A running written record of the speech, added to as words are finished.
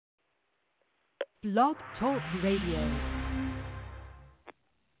Blog Talk Radio.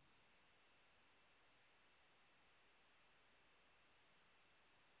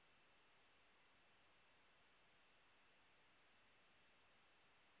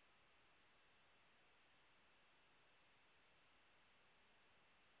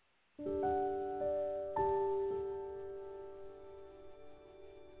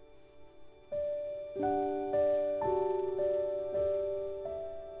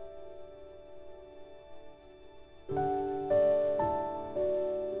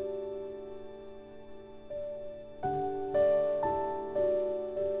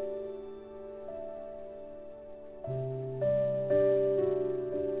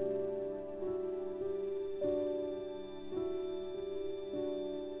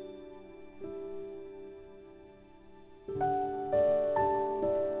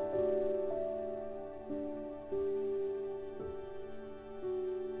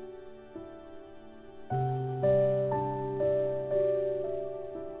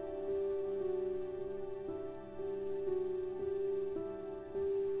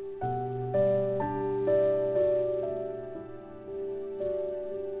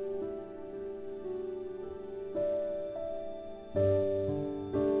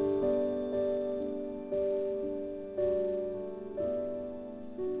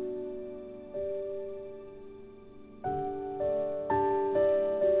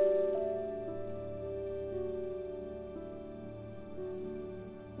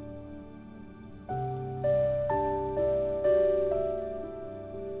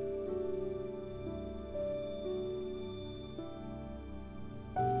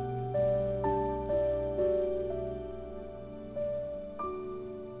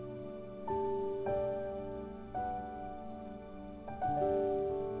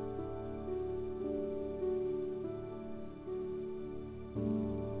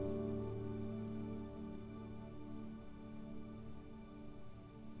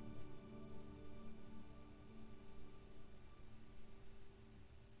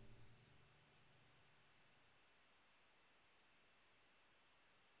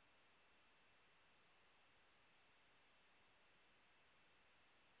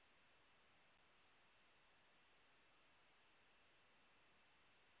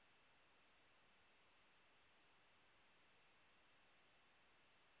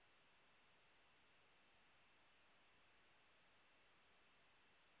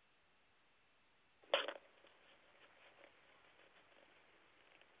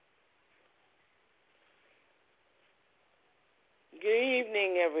 Good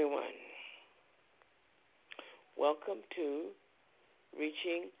evening, everyone. Welcome to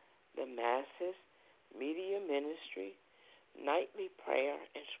Reaching the Masses Media Ministry Nightly Prayer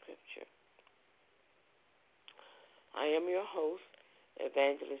and Scripture. I am your host,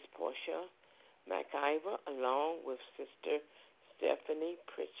 Evangelist Portia McIver, along with Sister Stephanie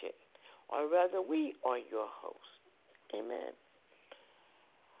Pritchett, or rather, we are your hosts. Amen.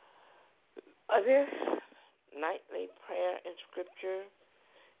 This nightly prayer and scripture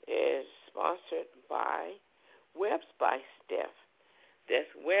is sponsored by Webs by Steph. That's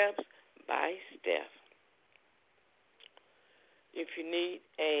Webs by Steph. If you need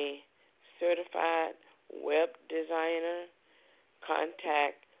a certified web designer,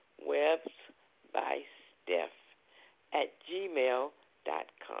 contact Webs by Steph at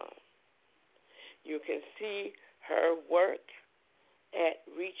gmail.com. You can see her work at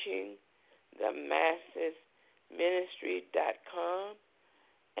reachingthemassesministry.com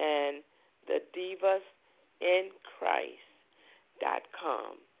and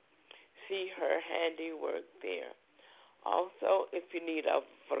thedivasinChrist.com. See her handiwork there. Also, if you need a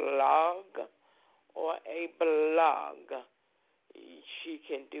vlog or a blog, she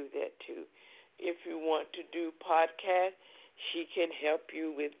can do that too. If you want to do podcast, she can help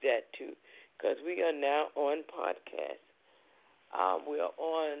you with that too, because we are now on podcast. We are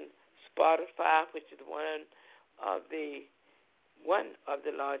on Spotify, which is one of the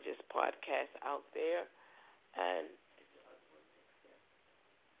largest podcasts out there, and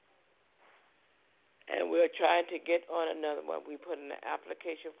we're trying to get on another one. We put in an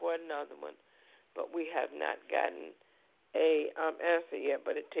application for another one, but we have not gotten a answer yet.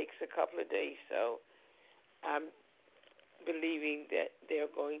 But it takes a couple of days, so I'm believing that they're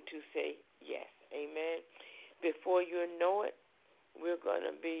going to say yes. Amen. Before you know it, we're going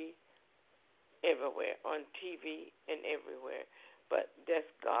to be everywhere, on TV and everywhere. But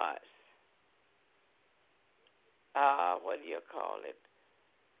that's God's,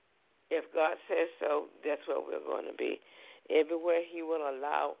 If God says so, that's where we're going to be. Everywhere He will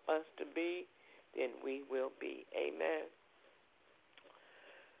allow us to be, then we will be. Amen.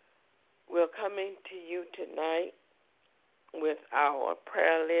 We'll coming to you tonight with our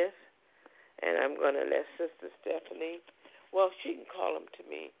prayer list, and I'm going to let Sister Stephanie, well, she can call them to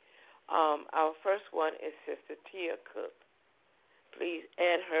me. Our first one is Sister Tia Cook. Please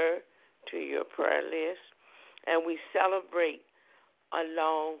add her to your prayer list. And we celebrate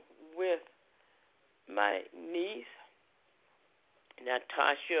along with my niece,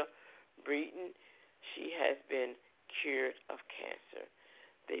 Natasha Breeden. She has been cured of cancer.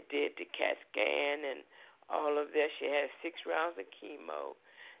 They did the CAT scan and all of that. She had 6 rounds of chemo,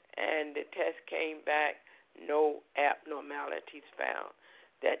 and the test came back, no abnormalities found.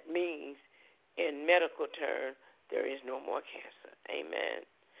 That means, in medical terms, there is no more cancer. Amen.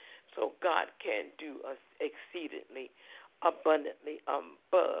 So God can do us exceedingly, abundantly,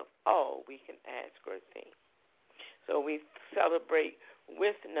 above all we can ask or think. So we celebrate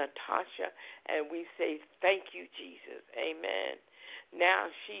with Natasha, and we say, thank you, Jesus. Amen.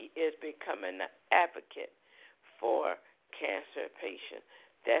 Now she is becoming an advocate for cancer patients.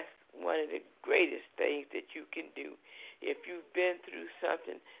 That's one of the greatest things that you can do. If you've been through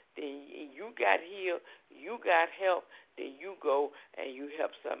something, then you got healed, you got help, then you go and you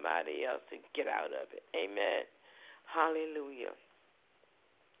help somebody else to get out of it. Amen. Hallelujah.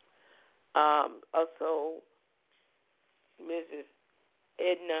 Also, Mrs.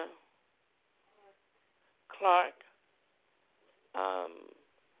 Edna Clark,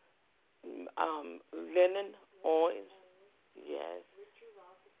 Lennon Owens, yes,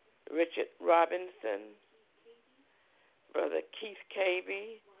 Richard Robinson, Brother Keith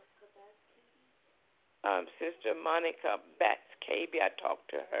Cabey, Sister Monica Batts Cabey. I talked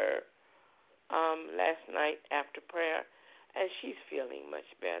to her last night after prayer, and she's feeling much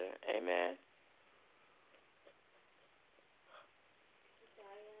better. Amen.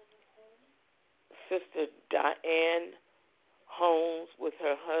 Sister Diane Holmes with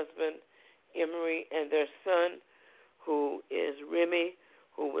her husband, Emery, and their son, who is Remy,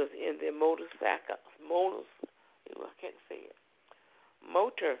 who was in the motorcycle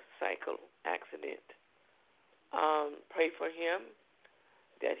accident. Pray for him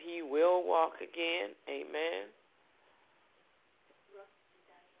that he will walk again. Amen.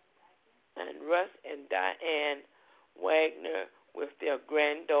 And Russ and Diane Wagner with their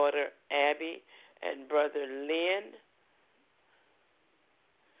granddaughter Abby and brother Lynn,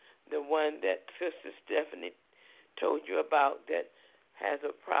 the one that Sister Stephanie told you about that has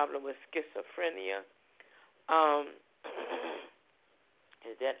a problem with schizophrenia.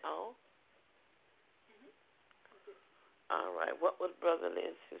 Is that all? Mm-hmm. All right. What was Brother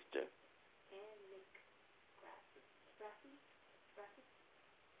Lynn's sister? And McGrath.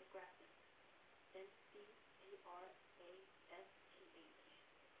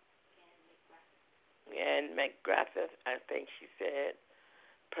 And McGrath, I think she said,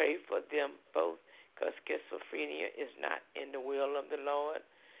 pray for them both, because schizophrenia is not in the will of the Lord.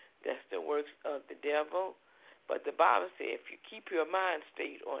 That's the works of the devil. But the Bible says if you keep your mind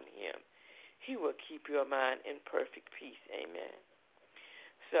stayed on him, he will keep your mind in perfect peace. Amen.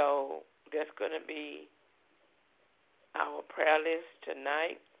 So that's going to be our prayer list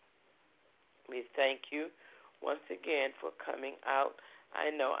tonight. We thank you once again for coming out.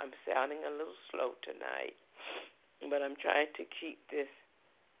 I know I'm sounding a little slow tonight, but I'm trying to keep this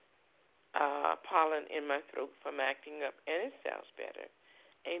pollen in my throat from acting up, and it sounds better.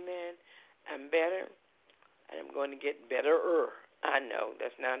 Amen. I'm better, and I'm going to get betterer. I know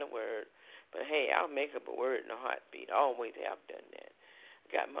that's not a word, but hey, I'll make up a word in a heartbeat. I always have done that.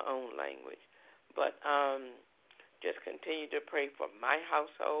 Got my own language. But just continue to pray for my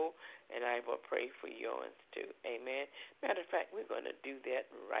household, and I will pray for yours too. Amen. Matter of fact, we're going to do that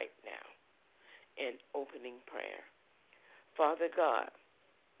right now in opening prayer. Father God,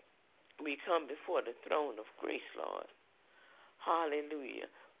 we come before the throne of grace, Lord. Hallelujah.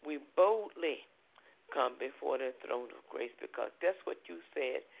 We boldly come before the throne of grace because that's what you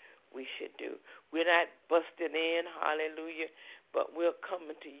said we should do. We're not busting in, hallelujah, but we're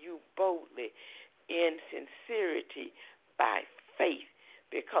coming to you boldly in sincerity by faith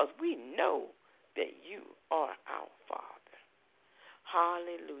because we know that you are our Father.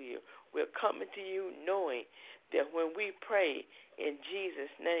 Hallelujah. We're coming to you knowing that when we pray in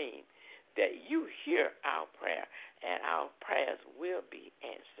Jesus' name, that you hear our prayer and our prayers will be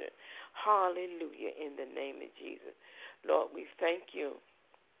answered. Hallelujah, in the name of Jesus. Lord, we thank you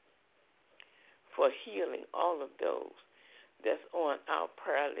for healing all of those that's on our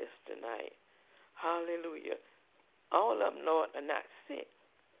prayer list tonight. Hallelujah. All of them, Lord, are not sick.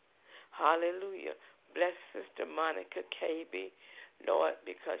 Hallelujah. Bless Sister Monica Cabey, Lord,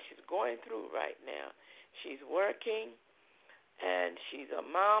 because she's going through right now. She's working, and she's a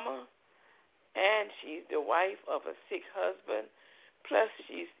mama, and she's the wife of a sick husband, plus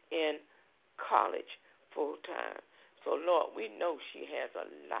she's in college full time. So, Lord, we know she has a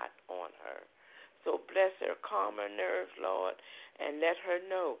lot on her. So bless her, calm her nerves, Lord, and let her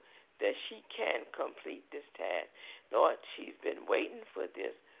know that she can complete this task. Lord, she's been waiting for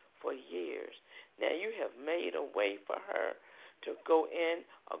this for years. Now you have made a way for her to go in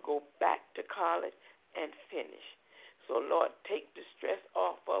or go back to college and finish. So, Lord, take the stress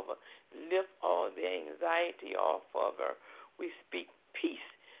off of her, lift all the anxiety off of her. We speak peace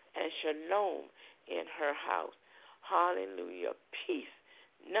and shalom in her house. Hallelujah, peace.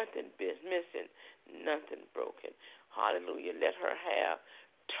 Nothing missing, nothing broken. Hallelujah. Let her have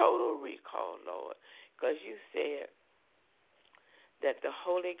total recall, Lord, because you said that the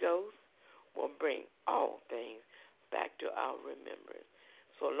Holy Ghost will bring all things back to our remembrance.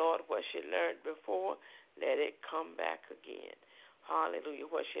 So, Lord, what she learned before, let it come back again. Hallelujah.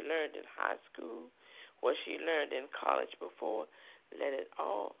 What she learned in high school, what she learned in college before, let it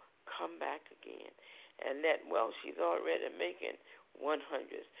all come back again. And she's already making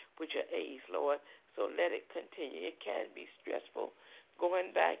 100s, which are A's, Lord. So let it continue. It can be stressful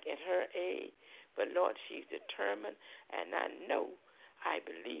going back at her age, but Lord, she's determined, and I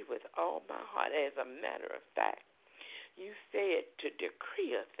believe with all my heart. As a matter of fact, you said to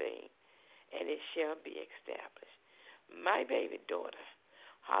decree a thing, and it shall be established. My baby daughter,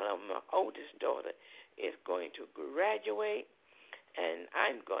 my oldest daughter, is going to graduate, and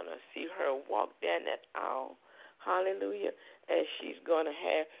I'm going to see her walk down that aisle, hallelujah, and she's going to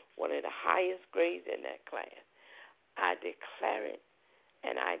have one of the highest grades in that class. I declare it,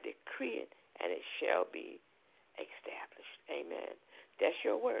 and I decree it, and it shall be established. Amen. That's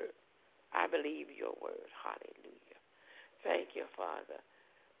your word. I believe your word. Hallelujah. Thank you, Father,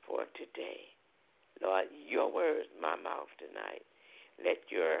 for today. Lord, your words, my mouth tonight. Let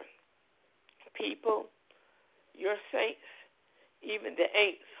your people, your saints, even the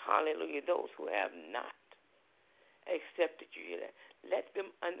ain'ts, hallelujah, those who have not accepted you, let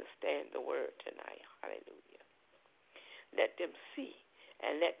them understand the word tonight, hallelujah. Let them see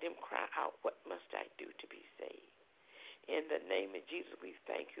and let them cry out, what must I do to be saved? In the name of Jesus, we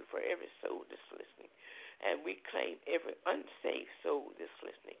thank you for every soul that's listening. And we claim every unsaved soul that's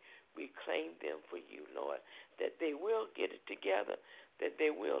listening. We claim them for you, Lord, that they will get it together, that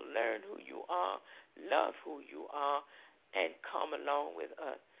they will learn who you are, love who you are, and come along with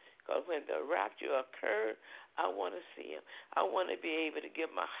us. Because when the rapture occurs, I want to see him. I want to be able to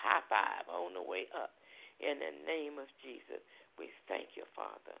give him a high five on the way up. In the name of Jesus, we thank you,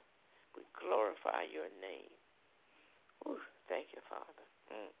 Father. We glorify your name. Ooh, thank you, Father.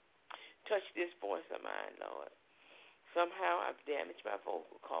 Touch this voice of mine, Lord. Somehow I've damaged my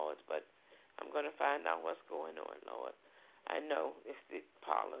vocal cords, but I'm going to find out what's going on, Lord. I know it's the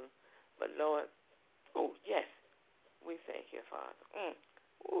pollen, but Lord, yes, we thank you, Father.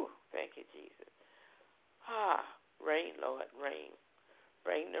 Thank you, Jesus. Rain, Lord, rain.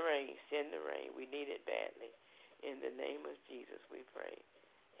 Bring the rain, send the rain. We need it badly. In the name of Jesus, we pray.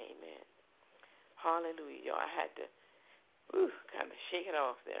 Amen. Hallelujah. Y'all, I had to kind of shake it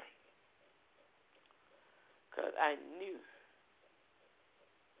off there, because I knew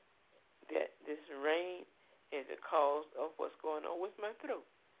that this rain is the cause of what's going on with my throat.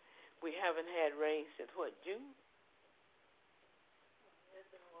 We haven't had rain since, June?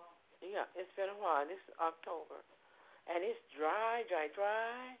 Yeah, it's been a while. This is October. And it's dry.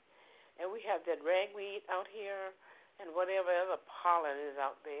 And we have that ragweed out here and whatever other pollen is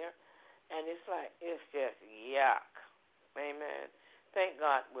out there. And it's just yuck. Amen. Thank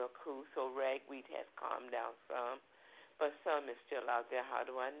God we're cool, so ragweed has calmed down some. But some is still out there. How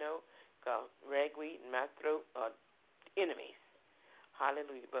do I know? Because ragweed and my throat are enemies.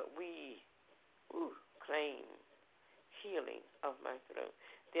 Hallelujah. But we claim healing of my throat.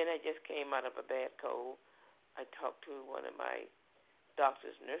 Then I just came out of a bad cold. I talked to one of my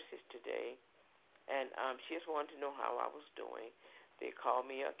doctor's nurses today, and she just wanted to know how I was doing. They call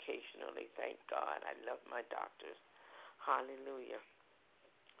me occasionally. Thank God. I love my doctors. Hallelujah.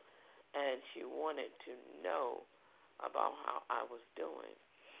 And she wanted to know about how I was doing.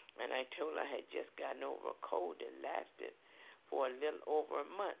 And I told her I had just gotten over a cold that lasted for a little over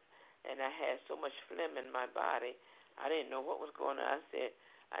a month. And I had so much phlegm in my body, I didn't know what was going on. I said,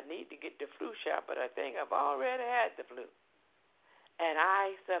 I need to get the flu shot, but I think I've already had the flu. And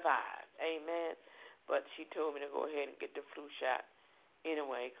I survived. Amen. But she told me to go ahead and get the flu shot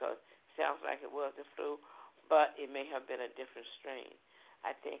anyway, because it sounds like it was the flu, but it may have been a different strain.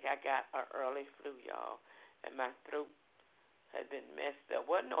 I think I got an early flu, y'all, and my throat had been messed up.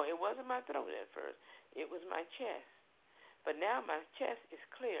 Well, no, it wasn't my throat at first. It was my chest. But now my chest is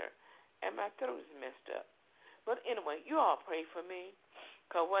clear, and my throat is messed up. But anyway, you all pray for me,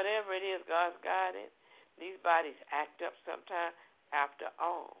 because whatever it is, God's got it. These bodies act up sometimes. After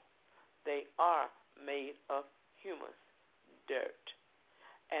all, they are made of humus, dirt.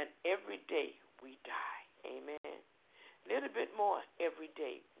 And every day we die. Amen. A little bit more every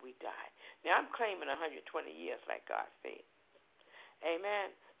day we die. Now, I'm claiming 120 years like God said.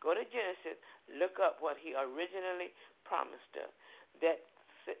 Amen. Go to Genesis. Look up what he originally promised us. That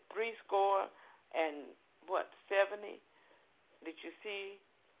 70, did you see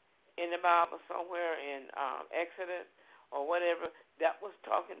in the Bible somewhere in Exodus or whatever, that was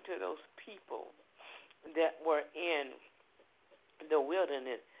talking to those people that were in the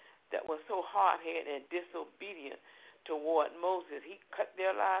wilderness that were so hard-headed and disobedient toward Moses. He cut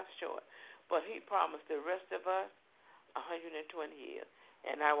their lives short, but he promised the rest of us 120 years.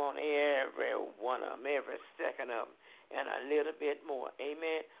 And I want every one of them, every second of them, and a little bit more.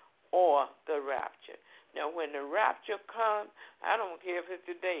 Amen. Or the rapture. Now, when the rapture comes, I don't care if it's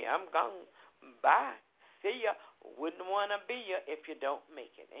today. I'm gone. Bye. See ya. Wouldn't want to be ya if you don't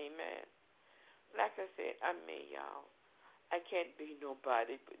make it. Amen. Like I said, I'm me, y'all. I can't be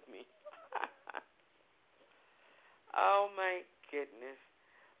nobody but me. Oh, my goodness.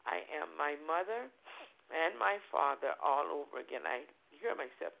 I am my mother and my father all over again. I hear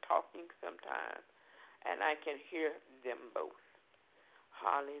myself talking sometimes, and I can hear them both.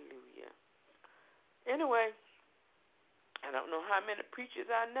 Hallelujah. Anyway, I don't know how many preachers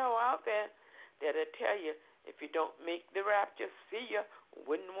I know out there that'll tell you, if you don't make the rapture, see ya,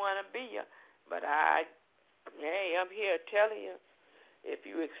 wouldn't want to be ya. But I'm here telling you, if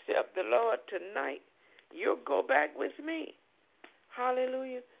you accept the Lord tonight, you'll go back with me.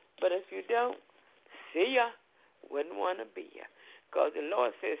 Hallelujah. But if you don't, see ya, wouldn't want to be ya. Because the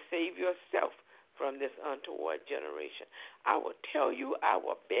Lord says, save yourself from this untoward generation. I will tell you, I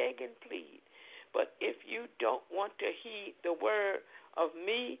will beg and plead. But if you don't want to heed the word of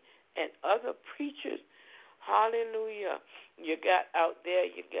me and other preachers, hallelujah, you got out there,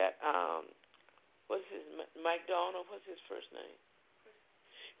 you got, McDonald, what's his first name?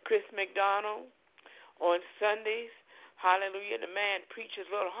 Chris McDonald on Sundays. Hallelujah, the man preaches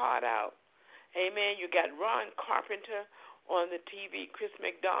a little hard out. Amen. You got Ron Carpenter on the TV. Chris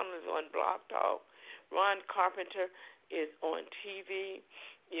McDonald is on Blog Talk. Ron Carpenter is on TV.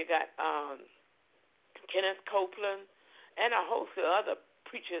 You got Kenneth Copeland and a host of other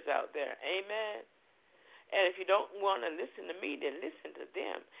preachers out there. Amen. And if you don't want to listen to me, then listen to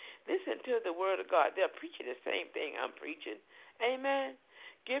them. Listen to the word of God. They're preaching the same thing I'm preaching. Amen.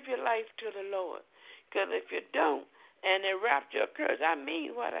 Give your life to the Lord. Because if you don't, and the rapture occurs, I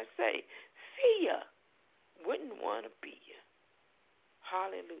mean what I say. See ya. Wouldn't want to be ya.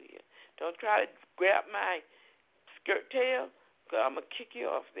 Hallelujah. Don't try to grab my skirt tail, because I'm going to kick you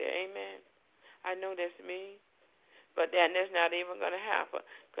off there. Amen. I know that's me. But then that's not even going to happen,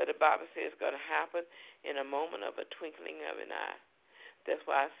 because the Bible says it's going to happen in a moment of a twinkling of an eye. That's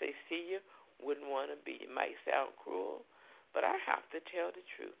why I say, see you, wouldn't want to be. It might sound cruel, but I have to tell the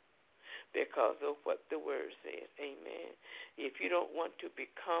truth because of what the word says. Amen. If you don't want to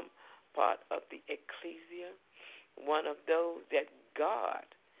become part of the ecclesia, one of those that God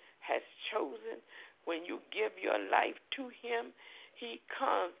has chosen, when you give your life to him, he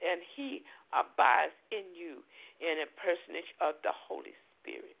comes and he abides in you in a personage of the Holy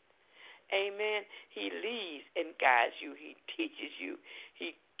Spirit. Amen. He leads and guides you. He teaches you.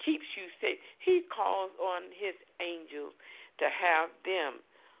 He keeps you safe. He calls on his angels to have them,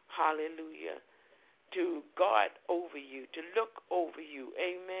 hallelujah, to guard over you, to look over you.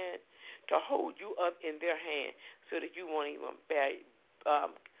 Amen. To hold you up in their hand so that you won't even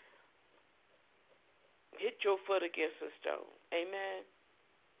hit your foot against a stone. Amen.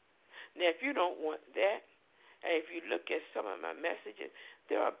 Now, if you don't want that, and if you look at some of my messages,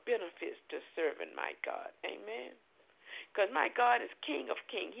 there are benefits to serving my God. Amen. Because my God is King of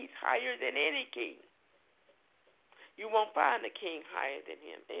kings. He's higher than any king. You won't find a king higher than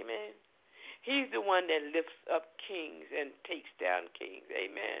him. Amen. He's the one that lifts up kings and takes down kings.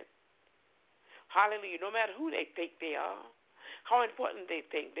 Amen. Hallelujah. No matter who they think they are, how important they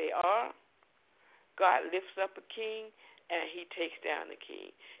think they are, God lifts up a king and he takes down the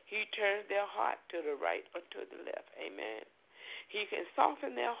king. He turns their heart to the right or to the left. Amen. He can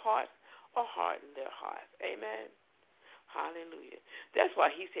soften their hearts or harden their hearts. Amen. Hallelujah. That's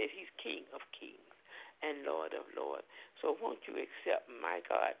why he says he's King of kings and Lord of lords. So won't you accept my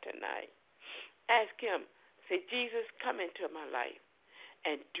God tonight? Ask him. Say, Jesus, come into my life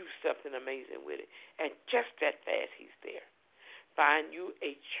and do something amazing with it. And just that fast, he's there. Find you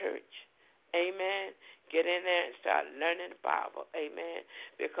a church Amen. Get in there and start learning the Bible. Amen.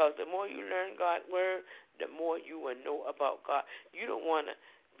 Because the more you learn God's word, the more you will know about God. You don't want to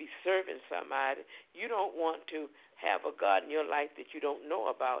be serving somebody. You don't want to have a God in your life that you don't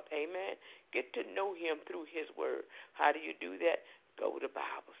know about. Amen. Get to know him through his word. How do you do that? Go to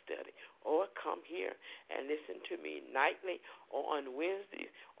Bible study or come here and listen to me nightly or on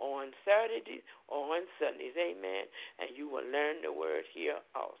Wednesdays or on Saturdays or on Sundays. Amen. And you will learn the word here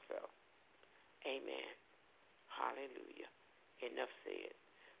also. Amen. Hallelujah. Enough said.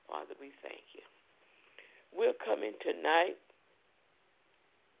 Father, we thank you. We're coming tonight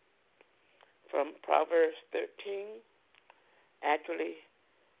from Proverbs 13, actually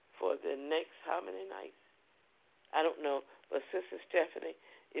for the next how many nights? I don't know, but Sister Stephanie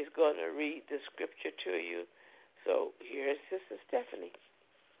is going to read the scripture to you. So here's Sister Stephanie.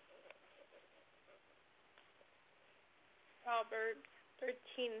 Proverbs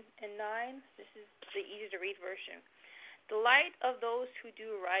 13:9. This is the easy to read version. The light of those who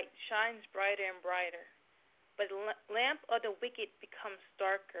do right shines brighter and brighter, but the lamp of the wicked becomes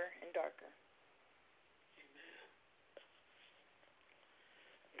darker and darker.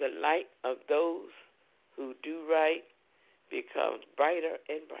 The light of those who do right becomes brighter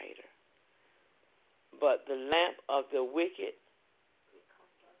and brighter, but the lamp of the wicked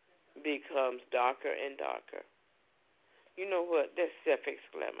becomes darker and darker. You know what? That's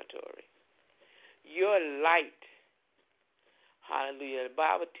self-exclamatory. Your light, hallelujah, the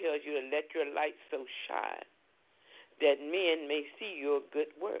Bible tells you to let your light so shine that men may see your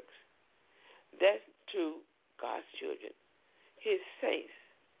good works. That's to God's children, his saints.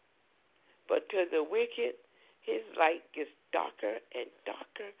 But to the wicked, his light gets darker and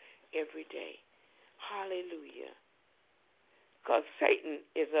darker every day. Hallelujah. Because Satan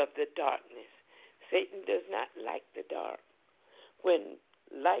is of the darkness. Satan does not like the dark. When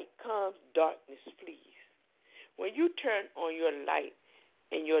light comes, darkness flees. When you turn on your light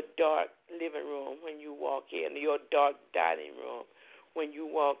in your dark living room, when you walk in, your dark dining room, when you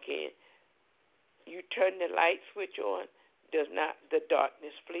walk in, you turn the light switch on, does not the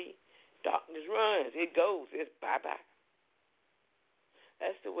darkness flee? Darkness runs. It goes. It's bye-bye.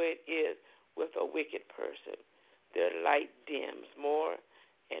 That's the way it is with a wicked person. Their light dims more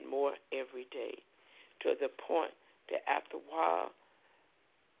and more every day, to the point that after a while,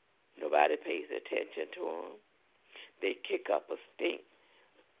 nobody pays attention to them. They kick up a stink.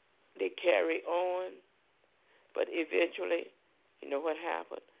 They carry on. But eventually, you know what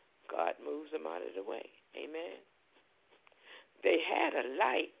happened? God moves them out of the way. Amen. They had a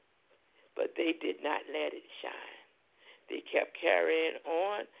light, but they did not let it shine. They kept carrying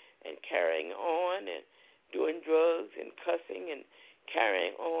on and doing drugs and cussing and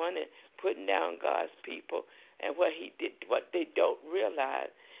carrying on and putting down God's people. And what they don't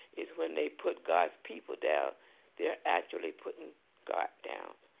realize is when they put God's people down, they're actually putting God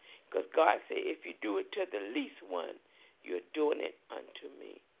down. Because God said, if you do it to the least one, you're doing it unto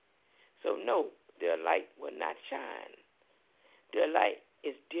me. So no, their light will not shine. Their light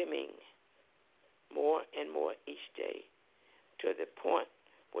is dimming more and more each day, to the point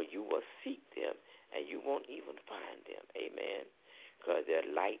where you will seek them and you won't even find them. Amen. Because their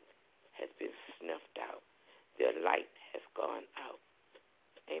light has been snuffed out. Their light has gone out.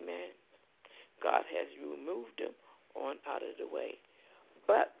 Amen. God has removed them on out of the way.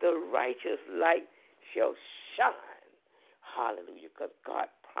 But the righteous light shall shine. Hallelujah. Because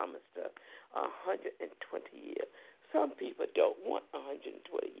God promised us 120 years. Some people don't want 120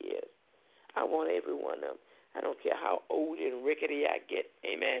 years. I want every one of them. I don't care how old and rickety I get.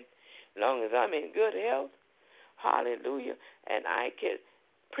 Amen. As long as I'm in good health, hallelujah, and I can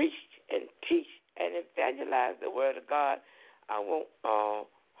preach and teach and evangelize the word of God, I want all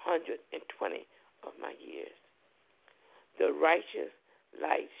 120 of my years. The righteous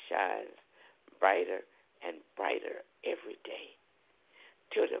light shines brighter and brighter every day,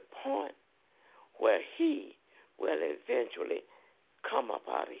 to the point where he will eventually come up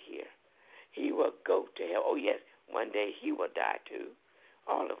out of here. He will go to hell. Oh, yes, one day he will die too.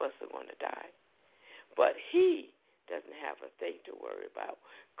 All of us are going to die. But he doesn't have a thing to worry about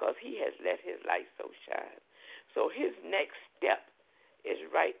because he has let his light so shine. So his next step is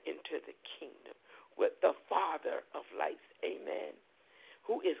right into the kingdom with the Father of lights. Amen.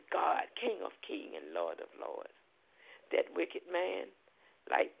 Who is God, King of kings and Lord of lords. That wicked man,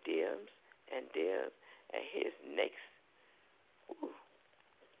 light dims and dims, and his next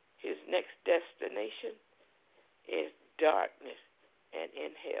destination is darkness and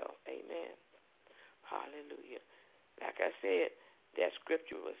in hell. Amen. Hallelujah. Like I said, that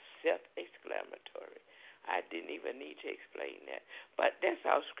scripture was self-exclamatory. I didn't even need to explain that. But that's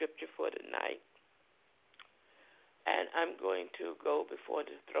our scripture for tonight. And I'm going to go before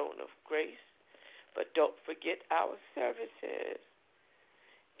the throne of grace. But don't forget our services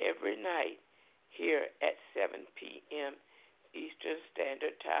every night here at 7 p.m. Eastern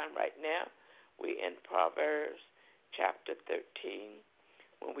Standard Time. Right now, we're in Proverbs chapter 13.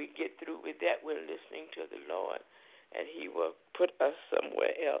 When we get through with that, we're listening to the Lord, and He will put us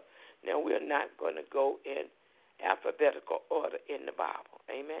somewhere else. Now, we're not going to go in alphabetical order in the Bible.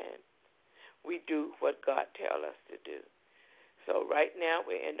 Amen. We do what God tells us to do. So right now,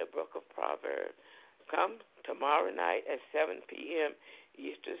 we're in the book of Proverbs. Come tomorrow night at 7 p.m.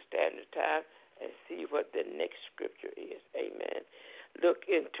 Eastern Standard Time and see what the next scripture is. Amen. Look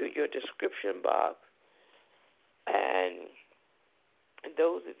into your description box. And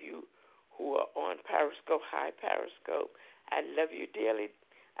those of you who are on Periscope, hi Periscope, I love you dearly.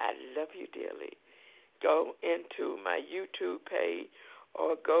 I love you dearly. Go into my YouTube page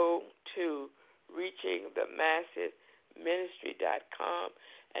or go to reachingthemassesministry.com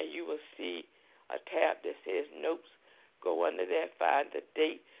and you will see a tab that says notes. Go under there, find the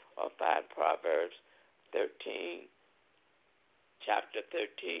date, or find Proverbs 13, chapter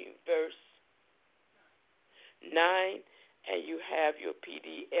 13, verse 9, and you have your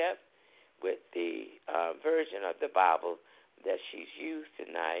PDF with the version of the Bible that she's used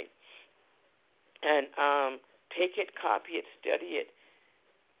tonight. And take it, copy it, study it,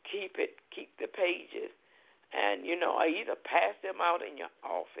 keep the pages, and, or either pass them out in your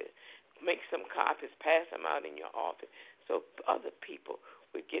office. Make some copies, pass them out in your office so other people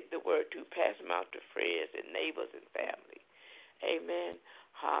would get the word too. Pass them out to friends and neighbors and family. Amen.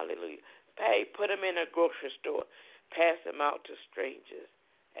 Hallelujah. Hey, put them in a grocery store. Pass them out to strangers.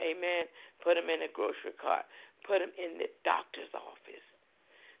 Amen. Put them in a grocery cart. Put them in the doctor's office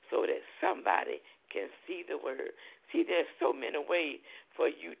so that somebody can see the word. See, there's so many ways for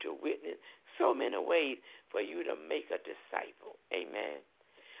you to witness, so many ways for you to make a disciple. Amen.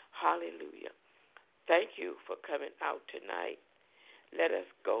 Hallelujah. Thank you for coming out tonight. Let us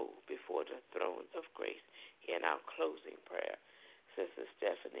go before the throne of grace in our closing prayer. Sister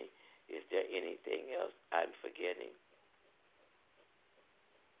Stephanie, is there anything else I'm forgetting?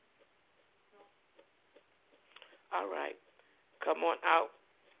 All right. Come on out.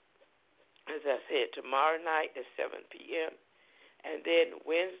 As I said, tomorrow night at 7 p.m. And then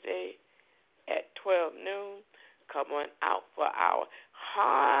Wednesday at 12 noon, come on out for our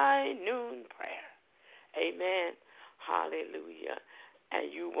high noon prayer. Amen. Hallelujah.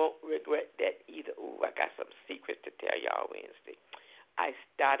 And you won't regret that either. Ooh, I got some secrets to tell y'all Wednesday. I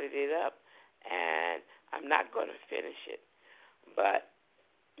started it up, and I'm not going to finish it. But,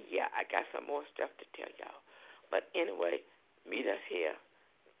 yeah, I got some more stuff to tell y'all. But anyway, meet us here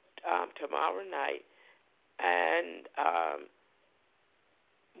tomorrow night and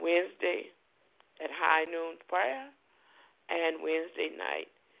Wednesday at high noon prayer and Wednesday night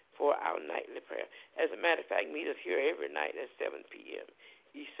for our nightly prayer. As a matter of fact, meet us here every night at 7 p.m.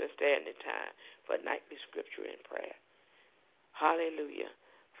 Eastern Standard Time for nightly scripture and prayer. Hallelujah.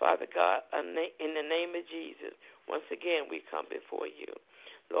 Father God, in the name of Jesus, once again we come before you.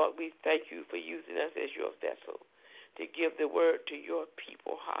 Lord, we thank you for using us as your vessel to give the word to your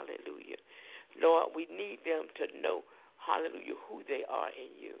people. Hallelujah. Lord, we need them to know, hallelujah, who they are in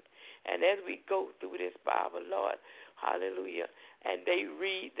you. And as we go through this Bible, Lord, hallelujah, and they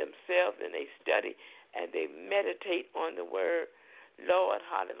read themselves and they study and they meditate on the word, Lord,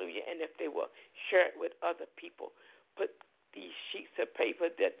 hallelujah, and if they will share it with other people, put these sheets of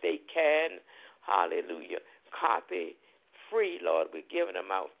paper that they can, hallelujah, copy free, Lord. We're giving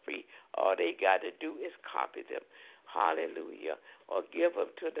them out free. All they got to do is copy them, hallelujah, or give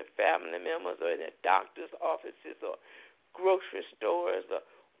them to the family members or in the doctor's offices or grocery stores or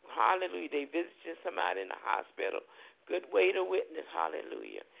hallelujah, they visited somebody in the hospital. Good way to witness,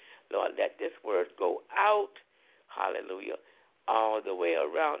 hallelujah. Lord, let this word go out, hallelujah, all the way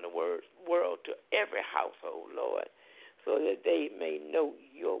around the world to every household, Lord, so that they may know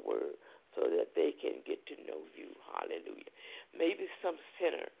your word, so that they can get to know you, hallelujah. Maybe some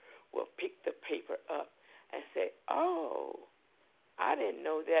sinner will pick the paper up and say, oh, I didn't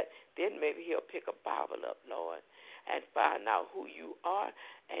know that. Then maybe he'll pick a Bible up, Lord, and find out who you are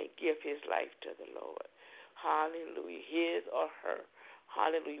and give his life to the Lord. Hallelujah. His or her.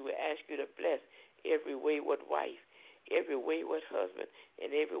 Hallelujah. We ask you to bless every wayward wife, every wayward husband,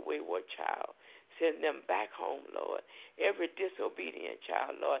 and every wayward child. Send them back home, Lord. Every disobedient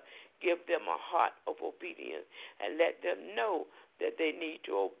child, Lord, give them a heart of obedience and let them know that they need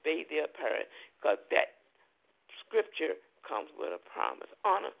to obey their parents, because that scripture comes with a promise.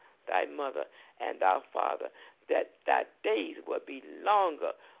 Honor thy mother and thy father, that thy days will be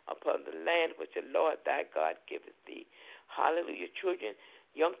longer upon the land which the Lord thy God giveth thee. Hallelujah. Children,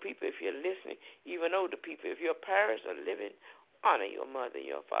 young people, if you're listening, even older people, if your parents are living, honor your mother and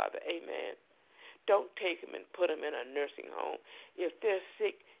your father. Amen. Don't take them and put them in a nursing home. If they're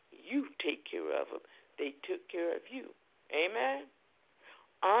sick, you take care of them. They took care of you. Amen.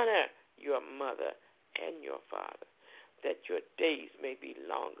 Honor your mother and your father, that your days may be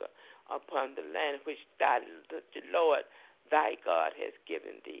longer upon the land which the Lord thy God has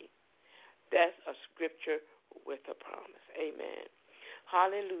given thee. That's a scripture with a promise. Amen.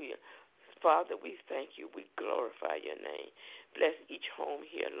 Hallelujah. Father, we thank you. We glorify your name. Bless each home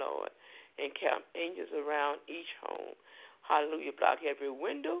here, Lord. Encamp angels around each home. Hallelujah. Block every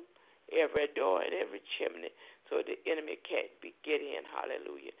window, every door, and every chimney so the enemy can't get in.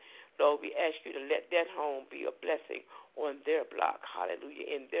 Hallelujah. Lord, we ask you to let that home be a blessing on their block. Hallelujah.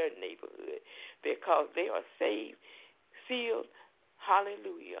 In their neighborhood, because they are saved, sealed,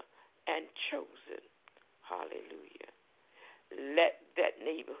 hallelujah, and chosen. Hallelujah. Let that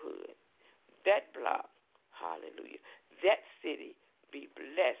neighborhood, that block, hallelujah, that city be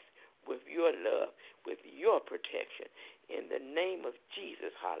blessed with your love, with your protection. In the name of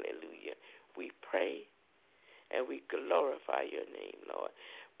Jesus, hallelujah, we pray and we glorify your name, Lord.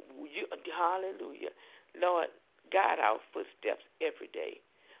 Hallelujah. Lord, guide our footsteps every day.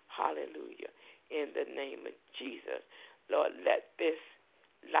 Hallelujah. In the name of Jesus, Lord, let this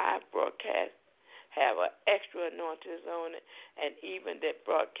live broadcast have an extra anointing on it, and even that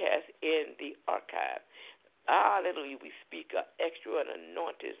broadcast in the archive. Hallelujah. We speak an extra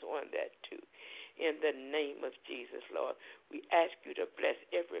anointing on that too. In the name of Jesus, Lord, we ask you to bless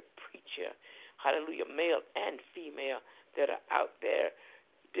every preacher, hallelujah, male and female, that are out there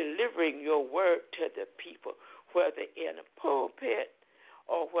delivering your word to the people, whether in a pulpit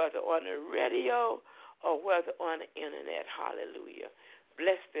or whether on the radio or whether on the internet. Hallelujah.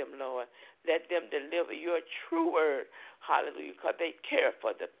 Bless them, Lord. Let them deliver your true word. Hallelujah. Because they care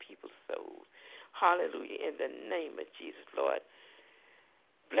for the people's souls. Hallelujah. In the name of Jesus, Lord.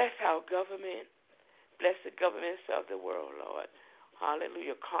 Bless our government. Bless the governments of the world, Lord.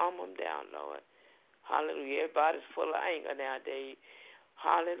 Hallelujah. Calm them down, Lord. Hallelujah. Everybody's full of anger nowadays.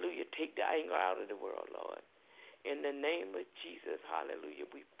 Hallelujah. Take the anger out of the world, Lord. In the name of Jesus, hallelujah,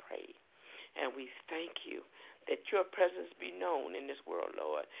 we pray. And we thank you that your presence be known in this world,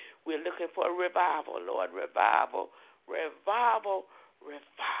 Lord. We're looking for a revival, Lord. Revival, revival,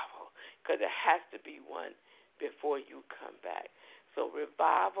 revival. Because there has to be one before you come back. So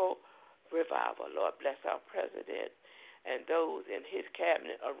revival, revival. Lord, bless our president and those in his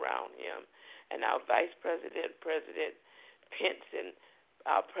cabinet around him, and our vice president, President Pence, and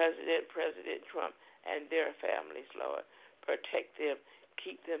our president, President Trump, and their families, Lord. Protect them.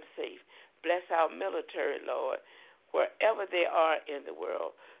 Keep them safe. Bless our military, Lord, wherever they are in the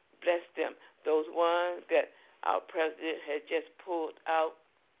world. Bless them. Those ones that our president had just pulled out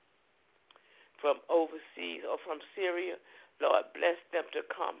from overseas or from Syria, Lord, bless them to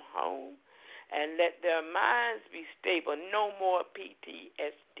come home and let their minds be stable. No more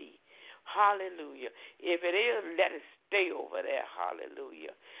PTSD. Hallelujah. If it is, let it stay over there.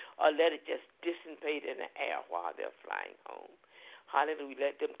 Hallelujah. Or let it just dissipate in the air while they're flying home.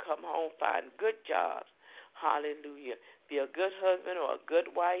 Hallelujah. Let them come home, find good jobs. Hallelujah. Be a good husband or a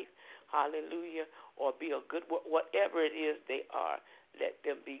good wife. Hallelujah. Or be a good, whatever it is they are, let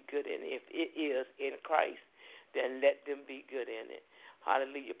them be good in it. If it is in Christ, then let them be good in it.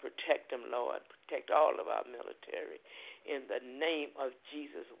 Hallelujah. Protect them, Lord. Protect all of our military. In the name of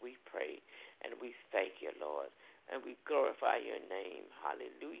Jesus, we pray. And we thank you, Lord. And we glorify your name.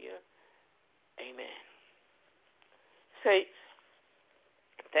 Hallelujah. Amen. Saints,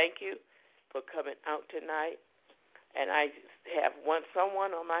 thank you for coming out tonight. And I have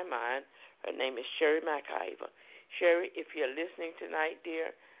someone on my mind. Her name is Sherry McIver. Sherry, if you're listening tonight,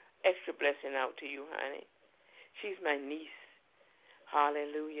 dear, extra blessing out to you, honey. She's my niece.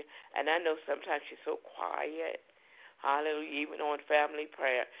 Hallelujah. And I know sometimes she's so quiet. Hallelujah. Even on family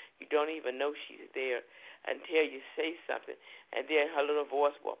prayer, you don't even know she's there until you say something. And then her little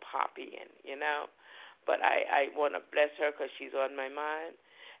voice will pop in, you know. But I want to bless her because she's on my mind.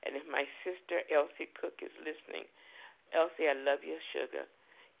 And if my sister, Elsie Cook, is listening, Elsie, I love you, sugar.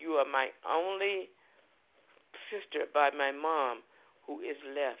 You are my only sister by my mom who is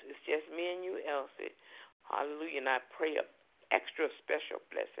left. It's just me and you, Elsie. Hallelujah. And I pray an extra special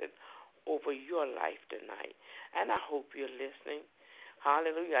blessing over your life tonight. And I hope you're listening.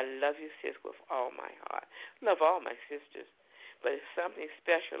 Hallelujah. I love you, sis, with all my heart. Love all my sisters. But it's something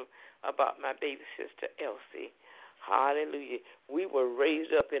special about my baby sister, Elsie. Hallelujah. We were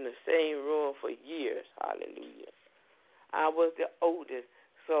raised up in the same room for years. Hallelujah. I was the oldest,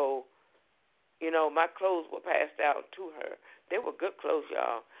 so, my clothes were passed out to her. They were good clothes,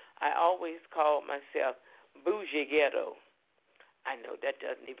 y'all. I always called myself bougie ghetto. I know that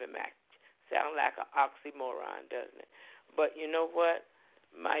doesn't even match. Sound like an oxymoron, doesn't it? But you know what?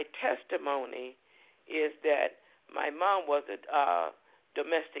 My testimony is that my mom was a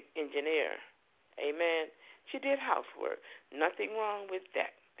domestic engineer. Amen. She did housework. Nothing wrong with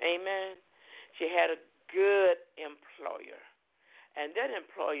that. Amen. She had a good employer. And that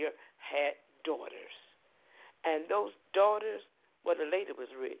employer had daughters. And those daughters, the lady was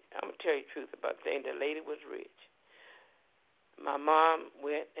rich. I'm going to tell you the truth about saying the lady was rich. My mom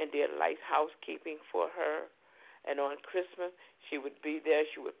went and did light housekeeping for her. And on Christmas, she would be there.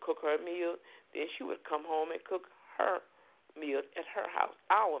 She would cook her meal. Then she would come home and cook her meals at her house,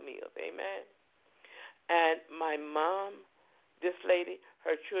 our meals. Amen. And my mom, this lady,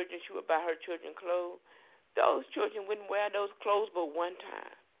 her children, she would buy her children clothes. Those children wouldn't wear those clothes but one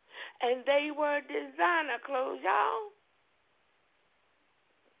time. And they were designer clothes, y'all.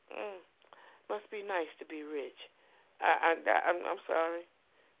 Must be nice to be rich. I'm sorry.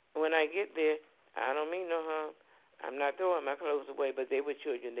 When I get there, I don't mean no harm. I'm not throwing my clothes away, but they were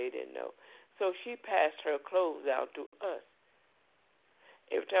children. They didn't know. So she passed her clothes out to us.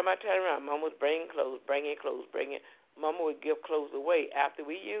 Every time I turned around, Mama was bringing clothes. Mama would give clothes away. After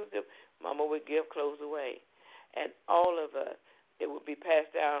we used them, Mama would give clothes away. And all of us, it would be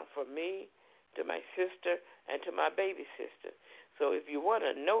passed down from me to my sister and to my baby sister. So if you want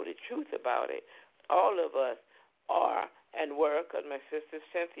to know the truth about it, all of us are and were, because my sister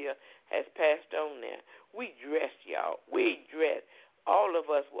Cynthia has passed on there. We dressed, y'all. We dressed. All of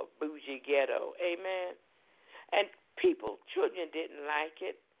us were bougie ghetto. Amen. And children didn't like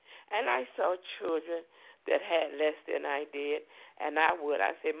it. And I saw children that had less than I did. And I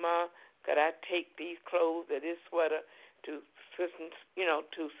said, Mom, could I take these clothes or this sweater to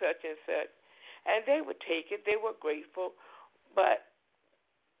such and such? And they would take it. They were grateful. But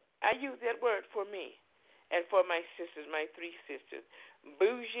I use that word for me and for my sisters, my three sisters.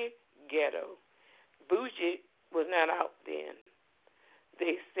 Bougie ghetto. Bougie was not out then.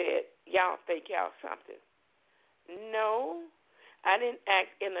 They said, y'all think y'all something. No, I didn't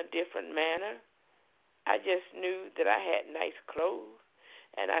act in a different manner. I just knew that I had nice clothes,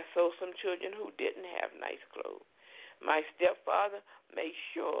 and I saw some children who didn't have nice clothes. My stepfather made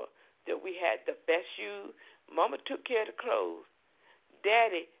sure that we had the best shoes. Mama took care of the clothes.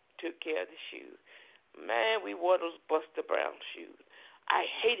 Daddy took care of the shoes. Man, we wore those Buster Brown shoes. I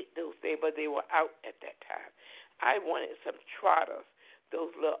hated those things, but they were out at that time. I wanted some Trotters,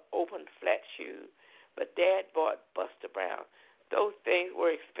 those little open flat shoes. But Dad bought Buster Brown. Those things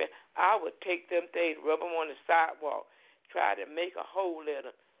were expensive. I would take them things, rub them on the sidewalk, try to make a hole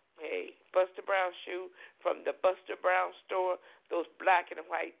in them. Hey, Buster Brown shoe from the Buster Brown store, those black and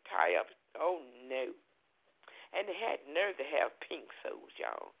white tie-ups. Oh, no. And they had nerve to have pink soles,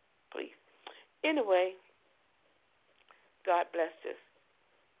 y'all. Please. Anyway, God blessed us.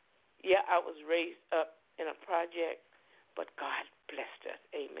 Yeah, I was raised up in a project, but God blessed us.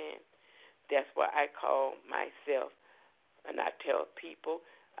 Amen. That's why I call myself, and I tell people,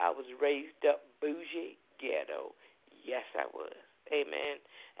 I was raised up bougie ghetto. Yes, I was. Amen.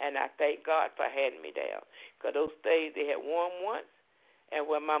 And I thank God for handing me down. Because those things, they had worn once, and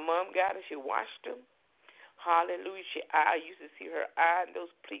when my mom got them, she washed them. Hallelujah. I used to see her eyeing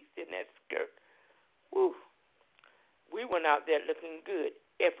those pleats in that skirt. Woo. We went out there looking good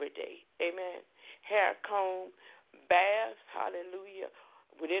every day. Amen. Hair comb, baths. Hallelujah.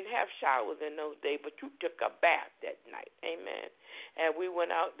 We didn't have showers in those days, but you took a bath that night. Amen. And we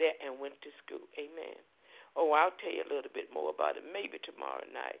went out there and went to school. Amen. Oh, I'll tell you a little bit more about it maybe tomorrow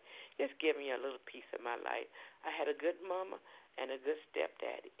night. Just give me a little piece of my life. I had a good mama and a good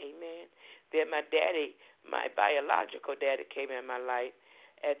stepdaddy. Amen. Then my daddy, my biological daddy, came in my life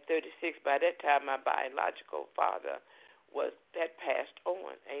at 36. By that time, my biological father had passed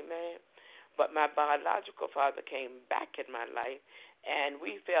on. Amen. But my biological father came back in my life, and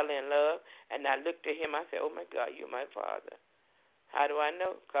we fell in love, and I looked at him. I said, oh, my God, you're my father. How do I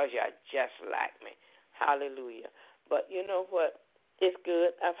know? Because you're just like me. Hallelujah. But you know what? It's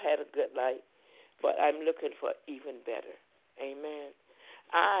good. I've had a good life, but I'm looking for even better. Amen.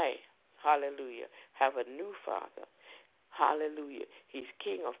 Hallelujah, have a new father. Hallelujah. He's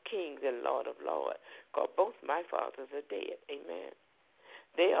King of kings and Lord of lords, because both my fathers are dead. Amen.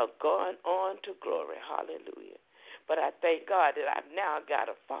 They are gone on to glory. Hallelujah. But I thank God that I've now got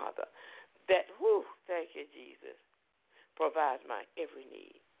a father that, thank you, Jesus, provides my every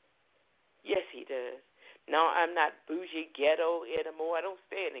need. Yes, he does. No, I'm not bougie ghetto anymore. I don't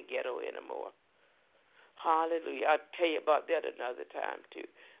stay in the ghetto anymore. Hallelujah. I'll tell you about that another time, too.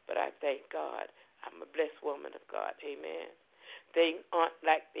 But I thank God. I'm a blessed woman of God. Amen. Things aren't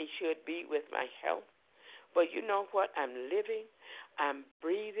like they should be with my health. But you know what? I'm living. I'm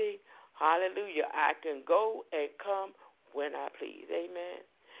breathing. Hallelujah. I can go and come when I please. Amen.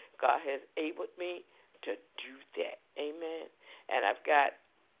 God has enabled me to do that. Amen. And I've got,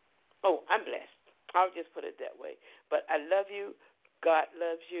 I'm blessed. I'll just put it that way. But I love you. God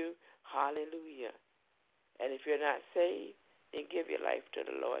loves you. Hallelujah. And if you're not saved, then give your life to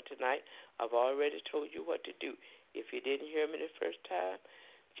the Lord tonight. I've already told you what to do. If you didn't hear me the first time,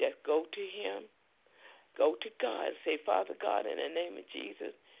 just go to Him. Go to God and say, Father God, in the name of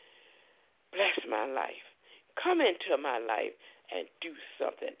Jesus, bless my life. Come into my life and do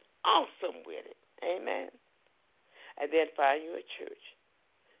something awesome with it. Amen. And then find you a church.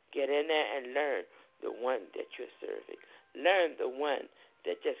 Get in there and learn the one that you're serving. Learn the one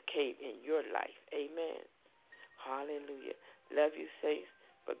that just came in your life. Amen. Hallelujah. Love you, saints,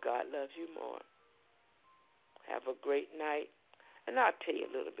 but God loves you more. Have a great night. And I'll tell you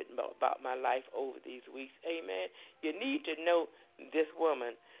a little bit more about my life over these weeks. Amen. You need to know this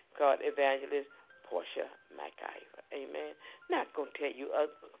woman called Evangelist Portia McIver. Amen. Not going to tell you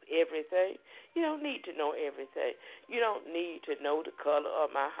everything. You don't need to know everything. You don't need to know the color of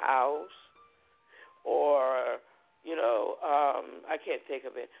my house or, I can't think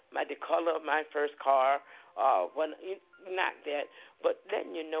of it, the color of my first car. Not that, but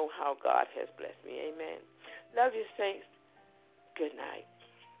letting you know how God has blessed me. Amen. Love you, saints. Good night.